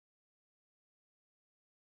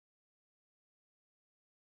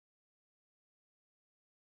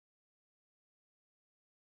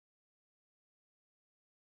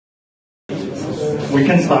We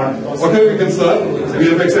can start. Okay, we can start. We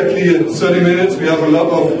have exactly 30 minutes. We have a lot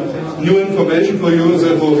of new information for you,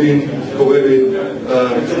 therefore we go very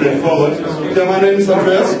straightforward. Yeah, my name is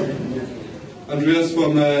Andreas. Andreas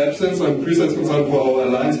from AppSense. I'm pre-sales consultant for our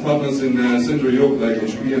alliance partners in Central Europe, like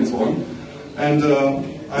HP and so on. And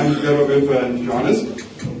I'm together with Johannes.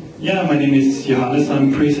 Yeah, my name is Johannes.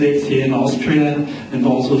 I'm pre-sales here in Austria and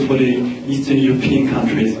also for the Eastern European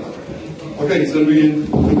countries. Okay, so we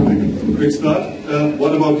quick start.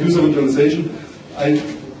 What about user virtualization? I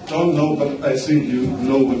don't know, but I think you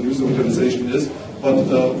know what user virtualization is. But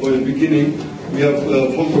for the beginning, we have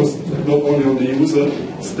focused not only on the user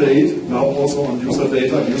state, now also on user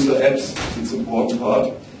data, user apps. It's an important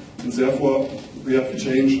part. And therefore, we have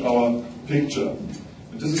changed our picture.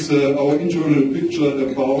 This is our internal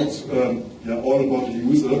picture about, all about the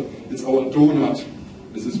user. It's our donut.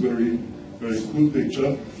 This is very cool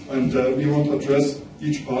picture. And we want to address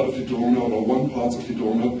each part of the donut or one part of the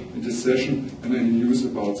donut in this session and any news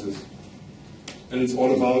about this. And it's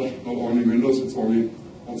all about not only Windows, it's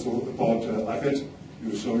also about iPad, we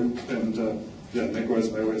will show you, and macOS,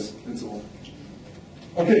 iOS, and so on.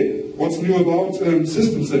 Okay, what's new about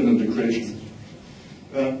systems and integration?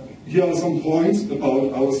 Here are some points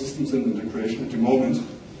about our systems and integration at the moment.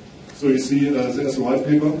 So you see there's a white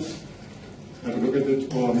paper. Have a look at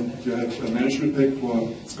it, or you have a management pack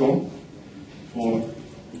for SCOM, for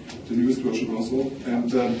the newest version also,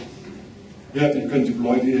 and you can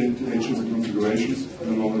deploy the agents and configurations in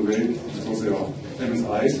a normal way, because they are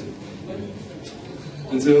MSIs.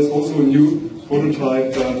 And there's also a new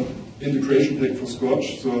prototype integration pack for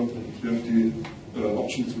Scotch, so you have the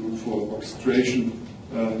option to look for orchestration,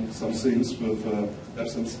 some things with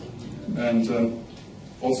AppSense, and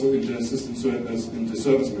also in the system in the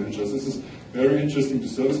service managers. This is very interesting, the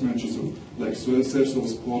service managers, like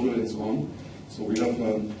self-service portal and so on. So we have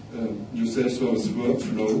a new self-service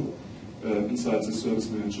workflow inside the service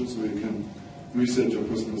manager, so you can reset your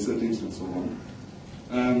personal settings and so on.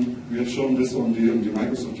 We have shown this on the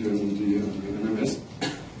Microsoft here and the MMS.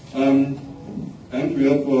 And we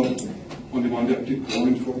have on the one hand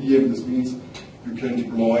deployment for EM. This means you can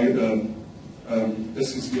deploy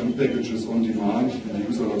SCCM packages on demand in the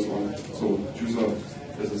user logs on. So user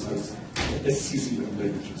as SCCM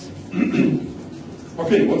packages.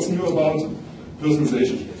 Okay, what's new about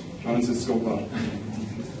personalization? Johannes is so far.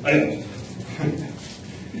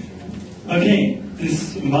 Okay,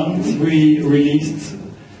 this month we released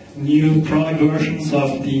new product versions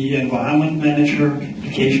of the Environment Manager,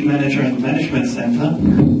 Application Manager, and Management Center.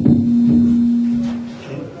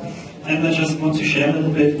 And I just want to share a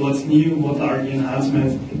little bit what's new, what are the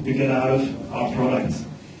enhancements you get out of our products.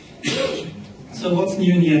 So what's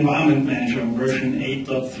new in the Environment Manager version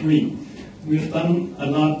 8.3? We've done a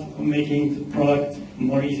lot making the product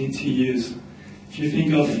more easy to use. If you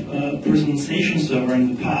think of a personalization server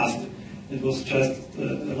in the past, it was just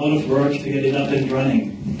a lot of work to get it up and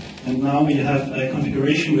running. And now we have a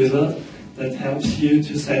configuration wizard that helps you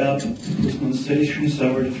to set up the personalization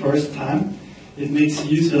server the first time. It makes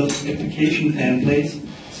use of application templates,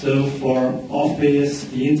 so for Office,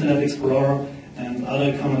 the Internet Explorer, and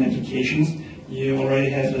other common applications, you already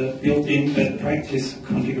have a built-in best practice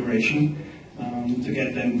configuration to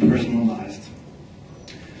get them personalized.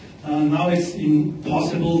 Now it's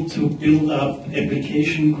possible to build up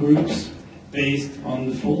application groups based on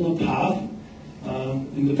the folder path.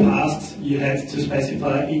 In the past, you had to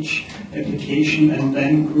specify each application and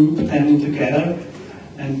then group them together.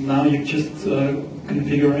 And now you just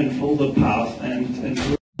configure a folder path and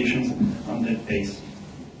group applications on that base.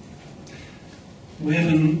 We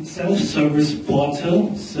have a self-service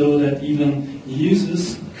portal so that even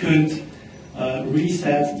users could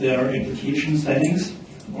reset their application settings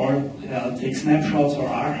or take snapshots or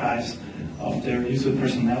archives of their user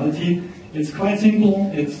personality. It's quite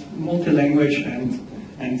simple, it's multi-language and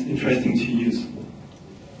interesting to use.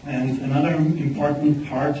 And another important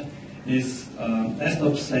part is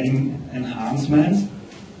desktop setting enhancements.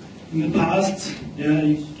 In the past,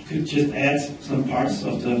 you could just add some parts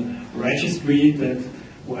of the registry that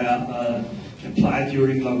were applied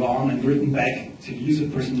during logon and written back to user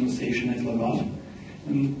personalization at logon.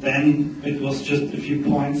 And then it was just a few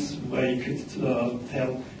points where you could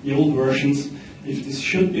tell the old versions if this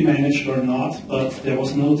should be managed or not, but there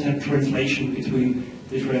was no translation between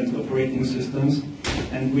different operating systems,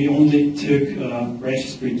 and we only took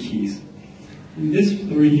registry keys. In this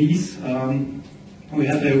release, we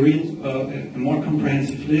have a more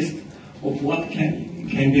comprehensive list of what can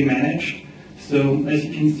be managed. So as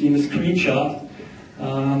you can see in the screenshot,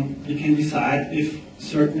 you can decide if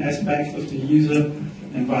certain aspects of the user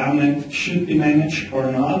environment should be managed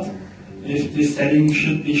or not. if this setting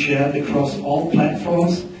should be shared across all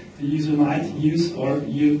platforms the user might use, or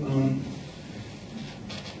you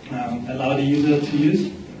allow the user to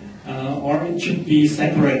use, or it should be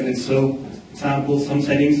separated. So, for example, some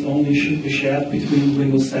settings only should be shared between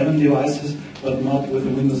Windows 7 devices, but not with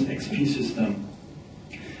the Windows XP system.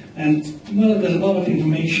 And well, there's a lot of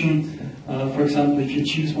information. For example, if you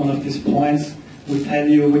choose one of these points, we tell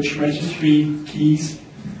you which registry keys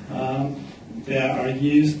there are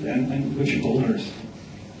used and which folders.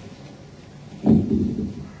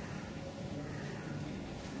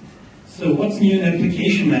 So what's new in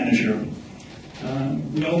Application Manager?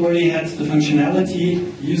 We already had the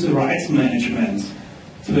functionality user rights management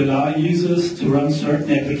to allow users to run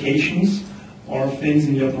certain applications or things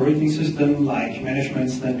in the operating system like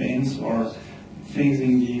management snap-ins or things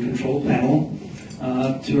in the control panel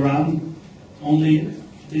to run only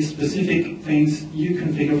these specific things you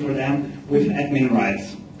configure for them with admin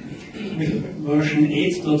rights. With version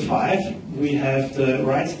 8.5 we have the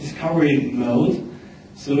rights discovery mode.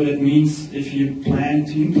 So that means if you plan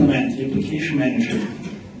to implement the application manager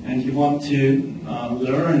and you want to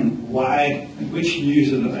learn why and which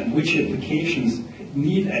user and which applications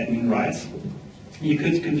need admin rights, you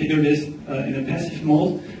could configure this in a passive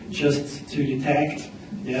mode just to detect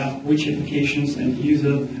which applications and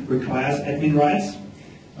user requires admin rights.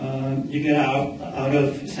 You get out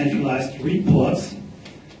of centralized reports,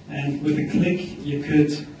 and with a click you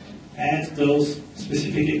could add those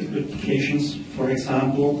specific applications, for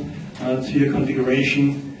example, to your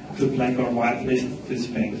configuration to blank or whitelist this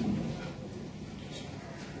thing.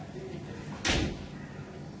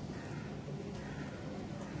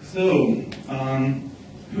 So,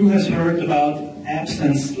 who has heard about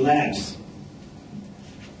AppSense Labs?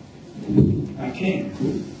 Okay,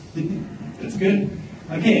 that's good.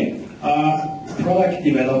 Okay, product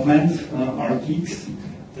development are geeks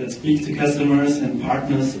that speak to customers and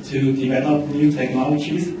partners to develop new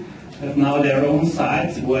technologies, have now their own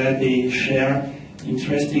site where they share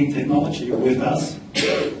interesting technology with us.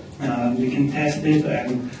 You can test it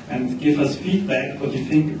and give us feedback what you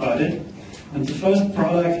think about it. And the first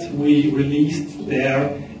product we released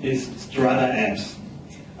there is StrataApps,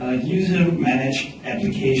 user-managed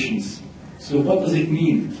applications. So what does it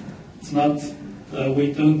mean? It's not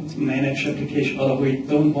we don't manage applications, or we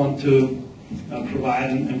don't want to provide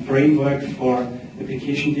a framework for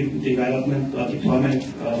application development or deployment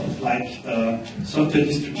like software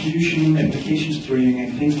distribution, application streaming,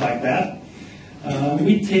 and things like that.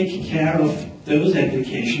 We take care of those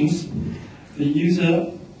applications the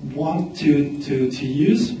user want to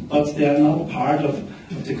use, but they are not part of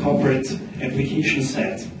the corporate application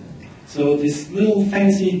set. So these little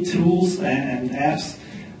fancy tools and apps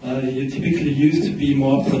you typically use to be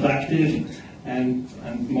more productive and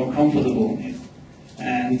more comfortable.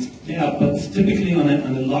 And yeah, but typically on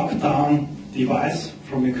a lockdown device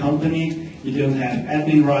from your company, you don't have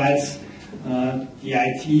admin rights. The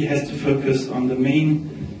IT has to focus on the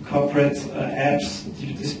main corporate apps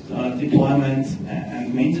deployment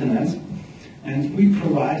and maintenance. And we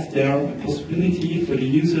provide there a possibility for the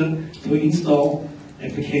user to install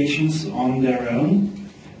applications on their own,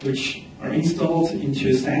 which are installed into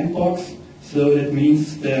a sandbox. So that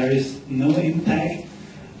means there is no impact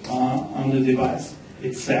on the device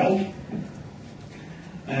itself.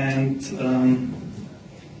 And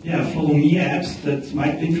follow me apps that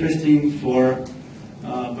might be interesting for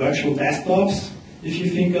virtual desktops. If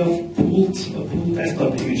you think of pooled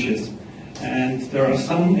desktop images, and there are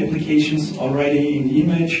some applications already in the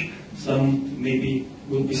image, some maybe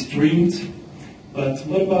will be streamed. But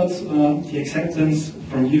what about the acceptance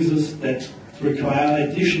from users that require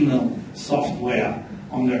additional software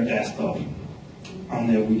on their desktop, on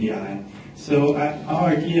their VDI? So our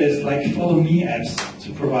idea is like follow me apps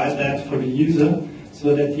to provide that for the user,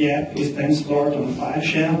 so that the app is then stored on a file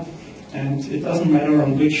share, and it doesn't matter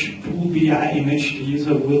on which pool VDI image the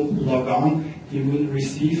user will log on, he will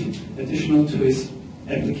receive additional to his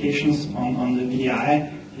applications on the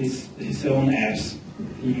VDI, his own apps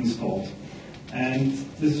he installed. And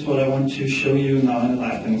this is what I want to show you now in a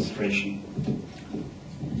live demonstration.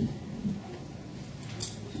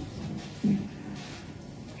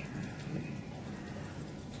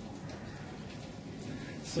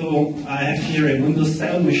 So I have here a Windows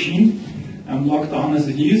 7 machine. I'm logged on as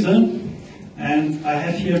a user, and I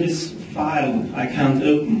have here this file I can't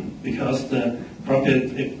open because the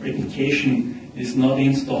appropriate application is not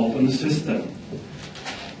installed on the system.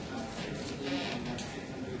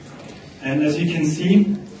 And as you can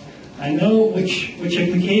see, I know which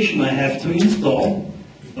application I have to install,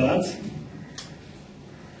 but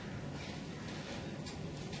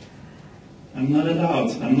I'm not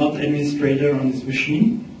allowed. I'm not administrator on this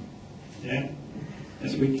machine. Yeah,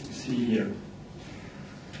 as we can see here.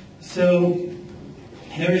 So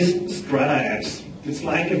here is StrataApps. It's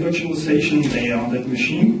like a virtualization layer on that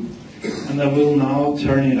machine, and I will now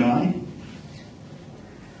turn it on.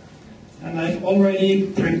 And I've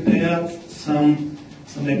already prepared some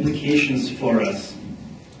applications for us,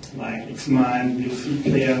 like Xmind, VLC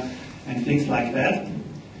Player, and things like that.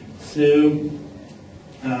 So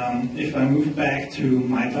if I move back to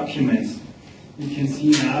my documents, you can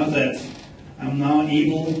see now that I'm now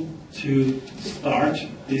able to start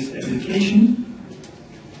this application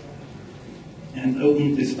and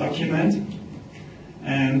open this document.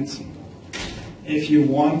 And if you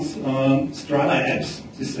want StrataApps,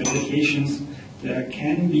 these applications, there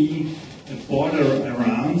can be a border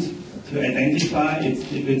around to identify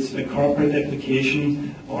if it's a corporate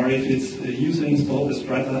application or if it's a user installed a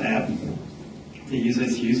Strata app the user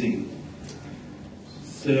is using.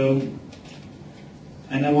 So,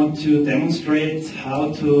 and I want to demonstrate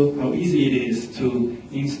how easy it is to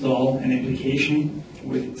install an application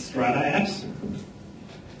with StrataApps.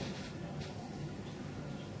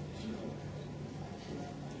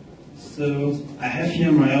 So I have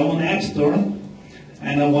here my own app store,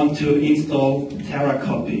 and I want to install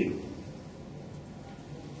TerraCopy.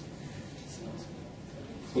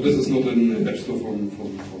 So this is not an app store from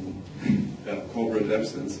corporate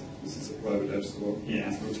AppSense. This is a private app store. Yeah.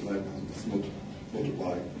 So it's like it's not to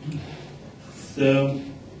buy. So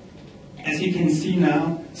as you can see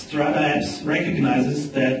now, StrataApps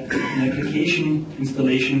recognizes that an application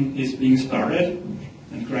installation is being started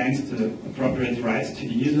and grants the appropriate rights to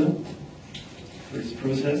the user for its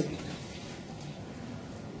process.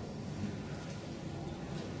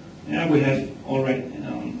 Yeah, we have already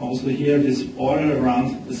also here this border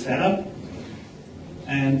around the setup,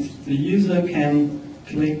 and the user can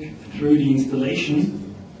click through the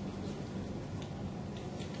installation.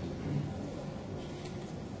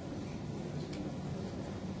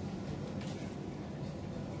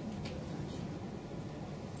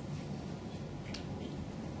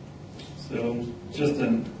 So just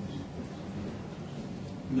a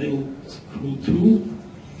little cool tool,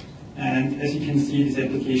 and as you can see, this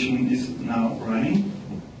application is now running.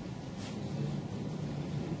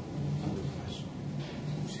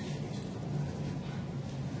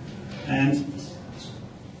 And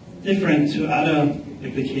different to other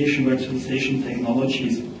application virtualization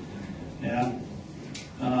technologies, yeah,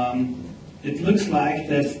 it looks like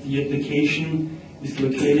that the application is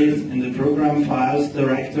located in the program files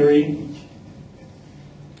directory.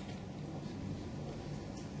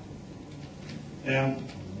 Yeah.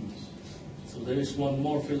 So there is one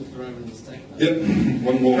more filter in the stack now. Yep,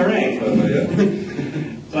 one more. Correct.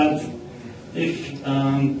 Yeah. But if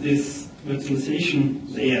this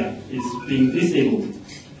virtualization layer is being disabled,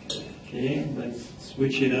 okay, let's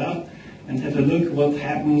switch it up and have a look what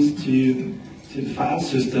happens to the file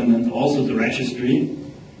system and also the registry.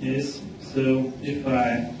 Is so if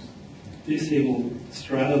I disable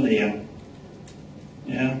Strata layer,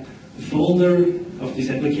 yeah, the folder of this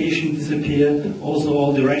application disappear, also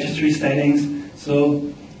all the registry settings,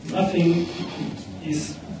 so nothing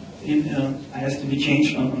is has to be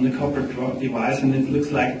changed on the corporate device, and it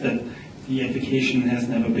looks like that the application has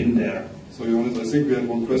never been there. So Johannes, I think we have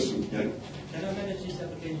one question. Yeah. Can I manage this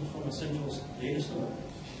application from a central data store?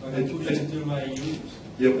 I can push it into my users?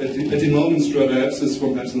 Yep, at the moment StrataApps is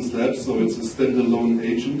from AppSense Labs, so it's a standalone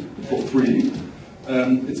agent for free.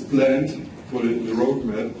 It's planned for the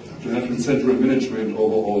roadmap to have a central management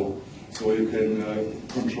overall. So you can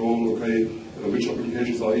control, okay, which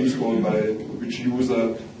applications are installed by which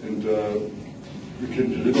user, and we can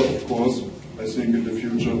deliver, of course, I think in the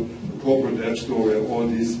future, a corporate app store where all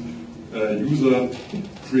these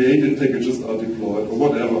user-created packages are deployed, or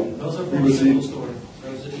whatever. Those are We from will the single see. store, so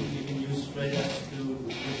you can use StrataApps to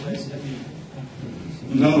replace FE.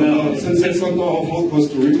 No, since that's not our focus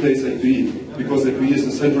to replace FE, because FE is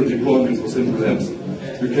the central deployment for simple apps.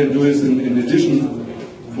 We can do this in addition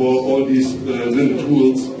for all these little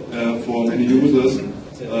tools for many users.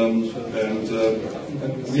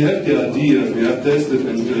 We have the idea, we have tested,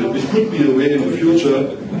 and it could be a way in the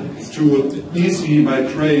future to easily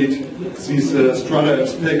migrate these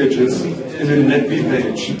StrataApps packages in a NetB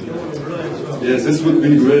page. Yes, this would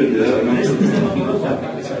be great. Yeah,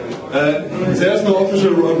 there's no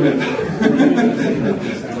official roadmap.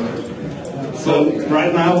 So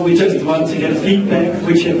right now we just want to get feedback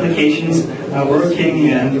which applications are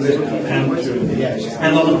working, and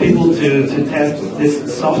a lot of people to test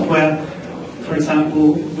this software. For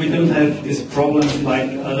example, we don't have these problems like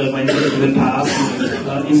other vendors in the past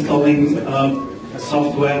installing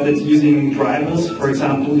software that's using drivers. For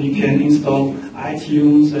example, you can install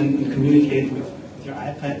iTunes and communicate with your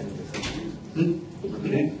iPad.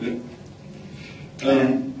 Okay.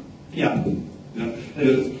 Yeah.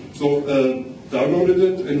 So downloaded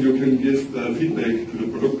it, and you can give feedback to the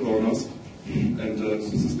product owners. And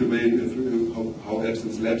this is the way how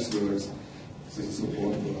AppSense Labs works. This is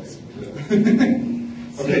important for us.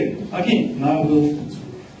 Yeah. Okay. Okay. Now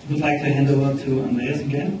we'd like to hand over to Andreas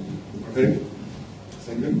again. Okay.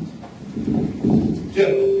 Thank you.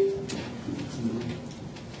 Yeah.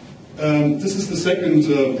 This is the second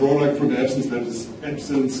product from AppSense, that is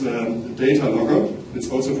AppSense DataLocker. It's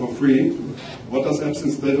also for free. What does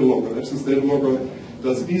AppSense DataLocker? AppSense DataLocker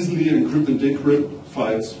does easily encrypt and decrypt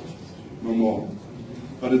files, no more.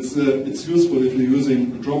 But it's useful if you're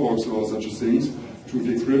using Dropbox or such things to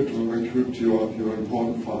decrypt or encrypt your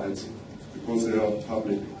important files, because they are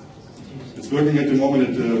public. It's working at the moment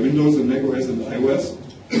at Windows and macOS and iOS.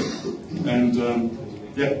 And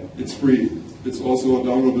yeah, it's free. It's also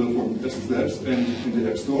downloadable from AppSense Labs and in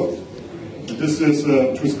the App Store. And this is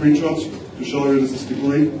two screenshots to show you this is the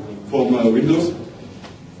GUI from Windows.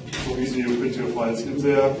 So easy, you put your files in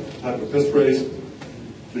there, type a passphrase,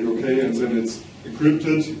 click OK, and then it's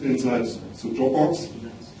encrypted inside the Dropbox.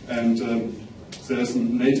 And there's a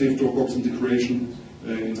native Dropbox integration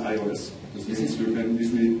in iOS. This means you can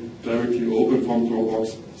easily directly open from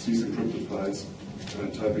Dropbox these encrypted files,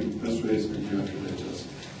 type in passphrase, and you have your data.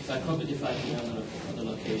 If I copy the file to another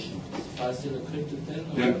location, is the file still encrypted then?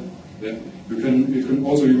 Or? Yeah. You can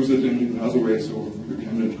also use it in other ways. So you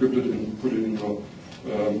can encrypt it and put it in your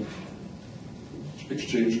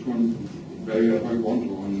Exchange wherever you want,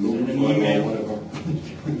 or on local file or whatever.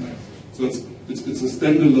 So it's a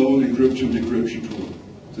standalone encryption decryption tool.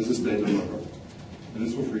 This is DataLocker, and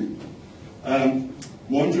it's for free.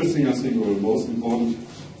 More interesting, I think, or most important,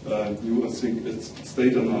 I think it's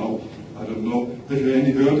DataNow. I don't know. Have you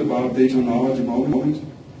any heard about DataNow at the moment?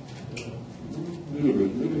 A little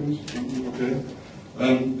bit. Okay.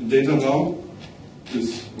 DataNow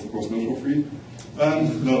is, of course, not for free.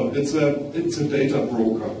 No, it's a data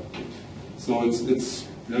broker. So it's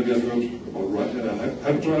we have heard about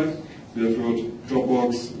HyperDrive, we have heard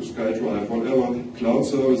Dropbox, SkyDrive, whatever cloud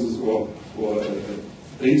services or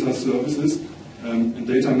data services. And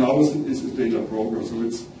DataNow is a data broker. So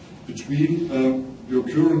it's between your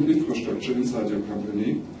current infrastructure inside your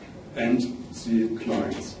company and the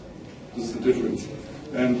clients. This is the difference.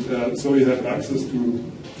 And so you have access to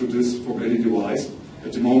this from any device.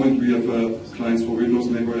 At the moment we have clients for Windows,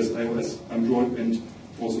 macOS, iOS, Android, and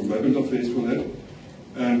also web interface for that.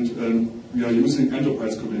 And we are using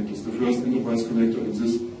enterprise connectors. The first enterprise connector in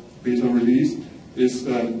this beta release is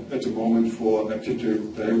at the moment for Active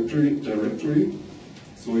Directory.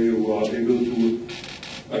 So you are able to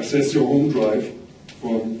access your home drive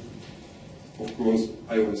from, of course,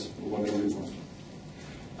 iOS or whatever you want.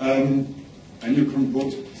 And you can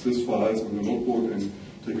put these files on the notebook and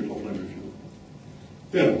take it offline with you.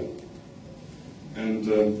 Yeah. And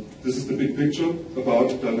this is the big picture about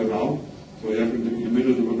DataNow. So you have in the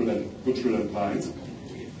middle the virtual appliance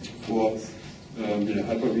for the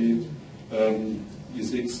Hyper-V,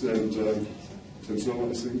 E6 and Sensor,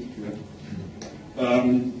 I think. Yeah.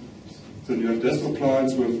 Then you have desktop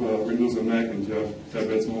clients with Windows and Mac, and you have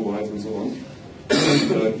tablets, mobiles, and so on.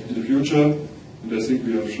 And in the future, and I think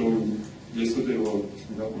we have shown yesterday, or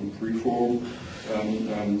we have on Preform,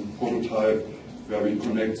 prototype where we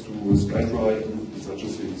connect to SkyDrive and such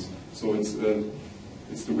things. So it's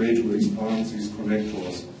the way to expand these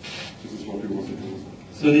connectors. This is what we want to do.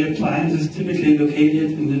 So the appliance is typically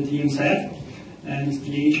located in the DMZ, and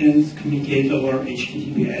the agents communicate over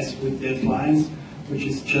HTTPS with the appliance, which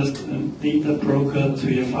is just a data broker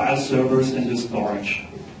to your file servers and your storage.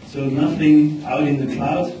 So nothing out in the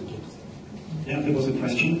cloud. Yeah, there was a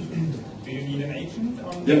question. Do you need an agent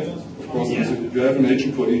on Yeah, of course. Yeah. You have an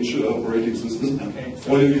agent for each operating system. Okay,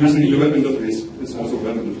 so or you're using the web interface. It's also a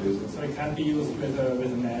web interface. So it can be used with a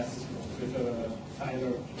NAS, with a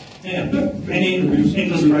filer. Yeah, any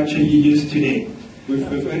infrastructure you use today.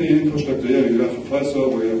 With any infrastructure, yeah, you have a file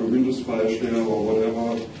server, you have a Windows file share or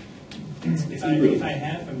whatever. If I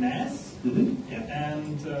have a NAS, Mm-hmm.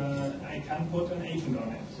 and I can put an agent on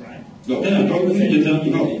it, right? No, you don't need an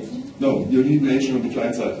agent. No, you need an agent on the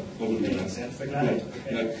client side, not on the NAS. That's the client.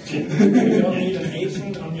 Yeah. Okay. Yeah. You don't need an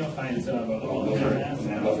agent on your file server or on your NAS.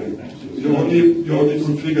 Nothing. You only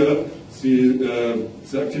configure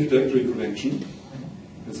the Active Directory connection,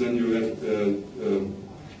 and then you have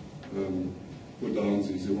put down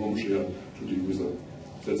the home share to the user.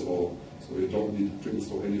 That's all. So you don't need to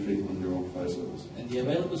install anything on your file servers. And the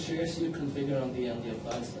available shares you configure on the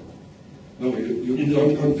file server? No, you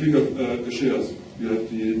don't configure the shares. You have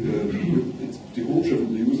the ownership of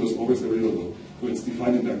the user is always available. So it's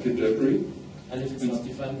defined in the Active Directory. And if it's not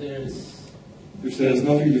defined there, if there is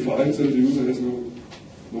nothing defined, then the user has no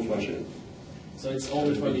file share. So it's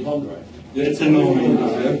only for the home drive? Yeah, it's only for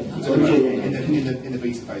Windows, yeah. It's only for Windows. In the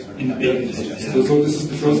beta phase, right? In the beta phase, Yeah. So this is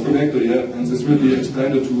the first connector, yeah, and this will be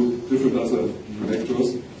expanded to different other connectors,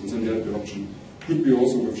 and then you have the option. Could be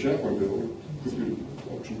also with SharePoint, could be the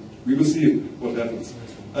option. We will see what happens.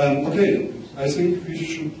 Okay, I think we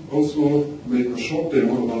should also make a short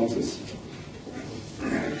demo about this.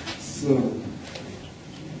 So,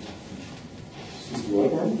 is this the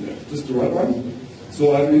right one? Yeah, this is the right one.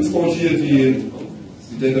 So I've installed here the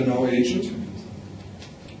DataNow agent,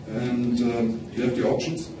 and you have the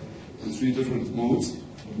options in 3 different modes.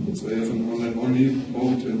 So I have an online-only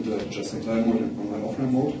mode and just-in-time mode and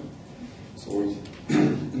online-offline mode. So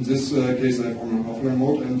in this case I have online-offline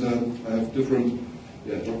mode, and I have different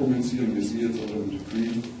documents here, and you see it on the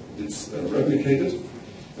screen. It's replicated,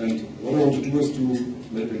 and what I want to do is to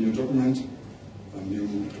make a new document, a new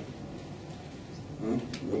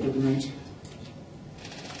Word document,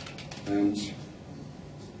 and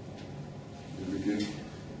we give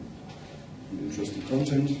interesting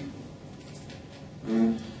content.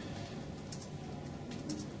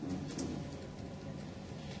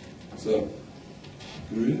 So,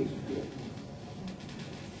 can you read it? Yeah.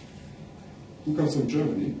 Who comes from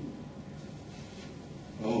Germany?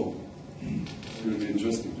 Oh, it will be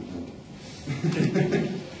interesting to know.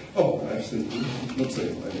 Oh, I have said, not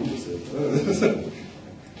safe, I want to say.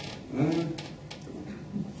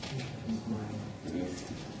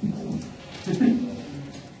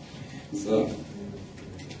 So,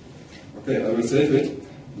 okay, I will save it,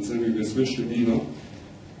 and then we will switch the beamer.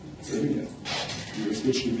 Saving it. We will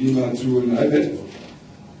switch the beamer to an iPad.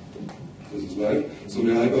 This is live. So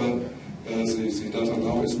the Hyper, the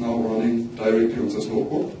DataNow is now running directly on this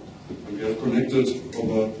notebook, and we have connected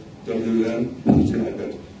over WLAN to the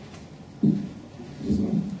iPad. So.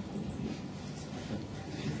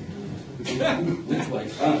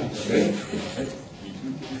 Okay.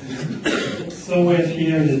 So we have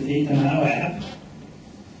here the DataNow app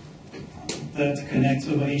that connects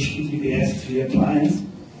over HTTPS to the appliance.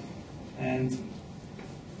 And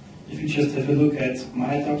if you just have a look at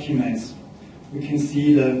My Documents, we can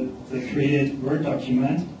see the created Word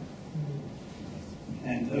document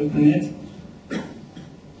and open it.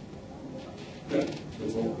 Yeah,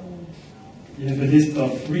 that's all. You have a list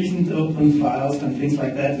of recent open files and things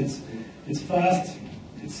like that. It's fast,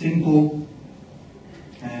 it's simple,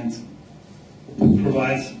 and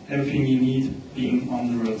provides everything you need being on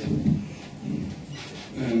the road.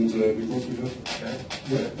 And because we have...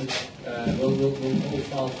 Will all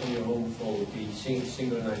files from your home folder be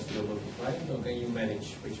synchronized to your local client, or can you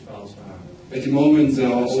manage which files are? At the moment, there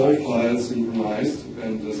are all files synchronized,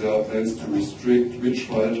 and there are plans to restrict which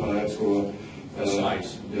file types or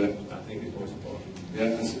size. Yeah, I think it's most important.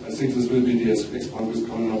 yeah. I think this will be the expand with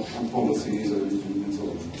common policies and so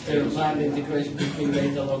on. Is there a planned integration between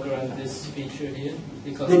DataLocker and this feature here?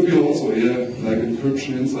 Because Could be also, yeah, like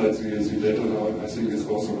encryption inside the data now. I think it's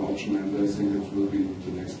also an option, and I think it will be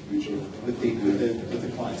the next feature. With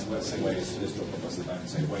the clients, let's say where it's just drop across the phone and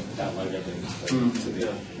say, wait, download everything to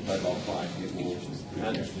the mobile client, it will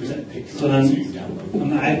present a picture. So then, on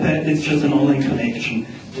the iPad, it's just an all-in connection.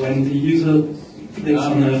 When the user clicks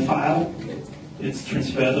on a file, it's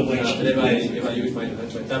transferred over but if I use my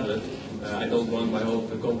tablet, I don't want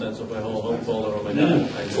the contents of my whole home folder on my tablet.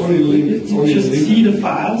 It's only linked. You just see the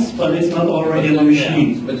files, but it's not already on the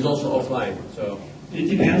machine. But it's also offline, so... It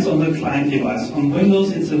depends on the client device. On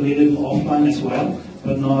Windows, it's available offline as well,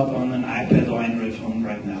 but not on an iPad or Android phone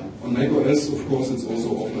right now. On macOS, of course, it's also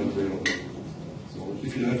offline available. So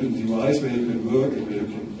if you have a device where you can work and where you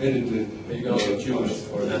can edit the... But you can also choose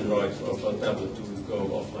for an Android or for a tablet to go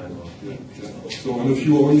offline. Yeah. So on a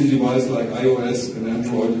few only devices like iOS and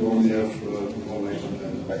Android, you only have online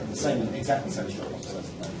content. Exactly the same structure.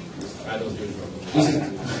 I don't use it.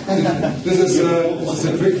 This is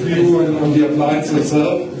a quick view on the appliance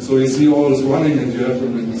itself. So you see all this running, and you have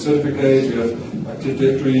a certificate, you have Active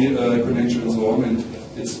Directory connection and so on, and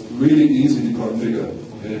it's really easy to configure.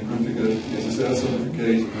 You configure the SSL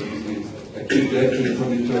certificate, the Active Directory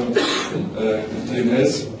connector,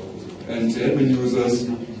 DNS, and the admin users,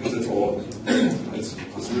 and that's all.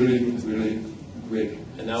 It's really, really quick.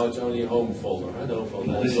 And now it's only a home folder, right? The home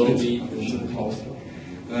folder. It will be policy.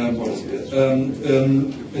 At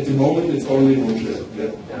the moment, it's only home share.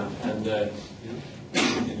 Yeah. Yeah,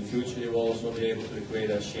 and in the future you will also be able to create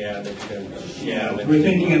a share that you can share with. We're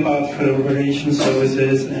thinking about collaboration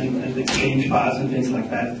services and exchange files and things like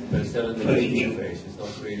that. But it's still in the for the beginning future. phase. It's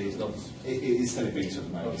not really. It's not. It is still a big sort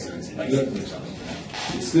of moment, so it's like Yeah. something for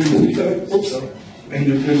now. It's still in beta. Oops. And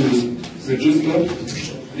you can register.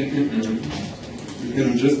 You can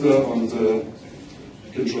register on the.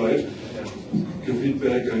 You can try it. Give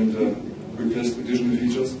feedback and request additional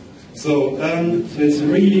features. So So it's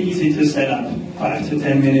really easy to set up, 5 to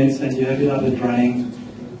 10 minutes, and you have it up and running.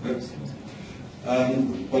 yes.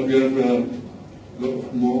 But we have a lot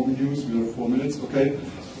of more news. We have 4 minutes. Okay.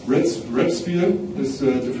 RepSphere is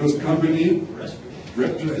the first company. Not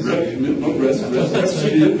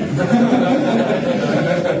RepSphere.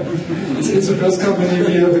 It's the first company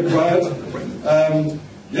we have acquired.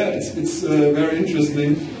 Yeah, it's very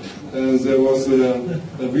interesting. There was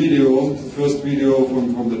a video, the first video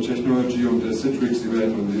from the technology on the Citrix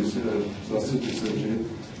event, on this last Citrix engine.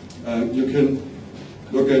 You can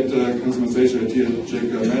look at customization at here at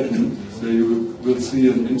Jacob Madden. So you will see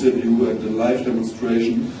an interview and a live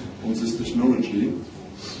demonstration on this technology.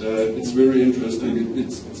 It's very interesting.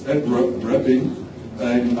 It's app wrapping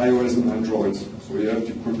in iOS and Android. So you have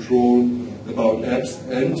the control about apps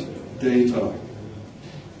and data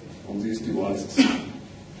on these devices.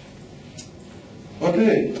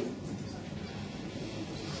 Okay.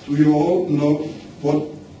 Do you all know what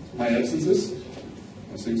my AppSense is?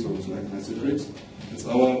 I think so. It's like my Citrix. It's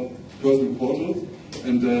our personal portal,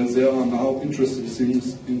 and there are now interesting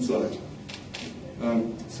things inside.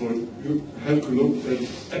 So you have to look at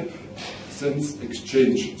AppSense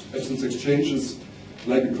Exchange. AppSense Exchange is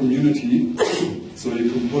like a community, so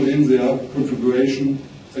you can put in there configuration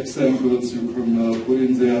examples. You can put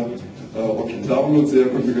in there or can download their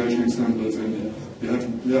configuration examples, and you have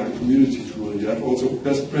a community tool. You have also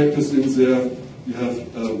best practice in there. You have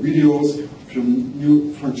videos from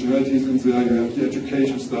new functionalities in there. You have the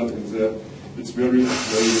education stuff in there. It's very,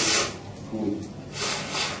 very cool.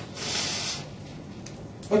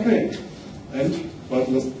 Okay, and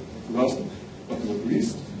last but not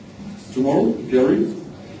least, tomorrow, Gary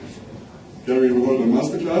will hold a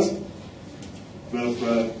masterclass with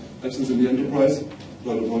AppSense in the enterprise, a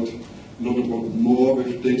lot about more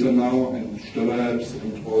with DataNow and StrataApps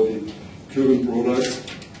and all the current products.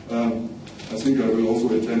 I think I will also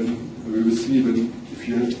attend. We will see if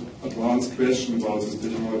you have advanced questions about this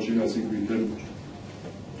technology. I think we can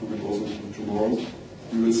do it also tomorrow.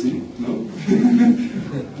 We will see. No?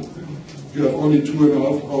 You have only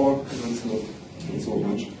 2.5 hours. That's not so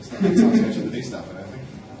much. Sounds much of the new stuff, I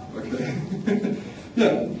don't think. Okay.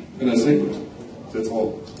 Yeah, and I think that's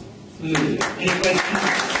all. Any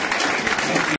questions?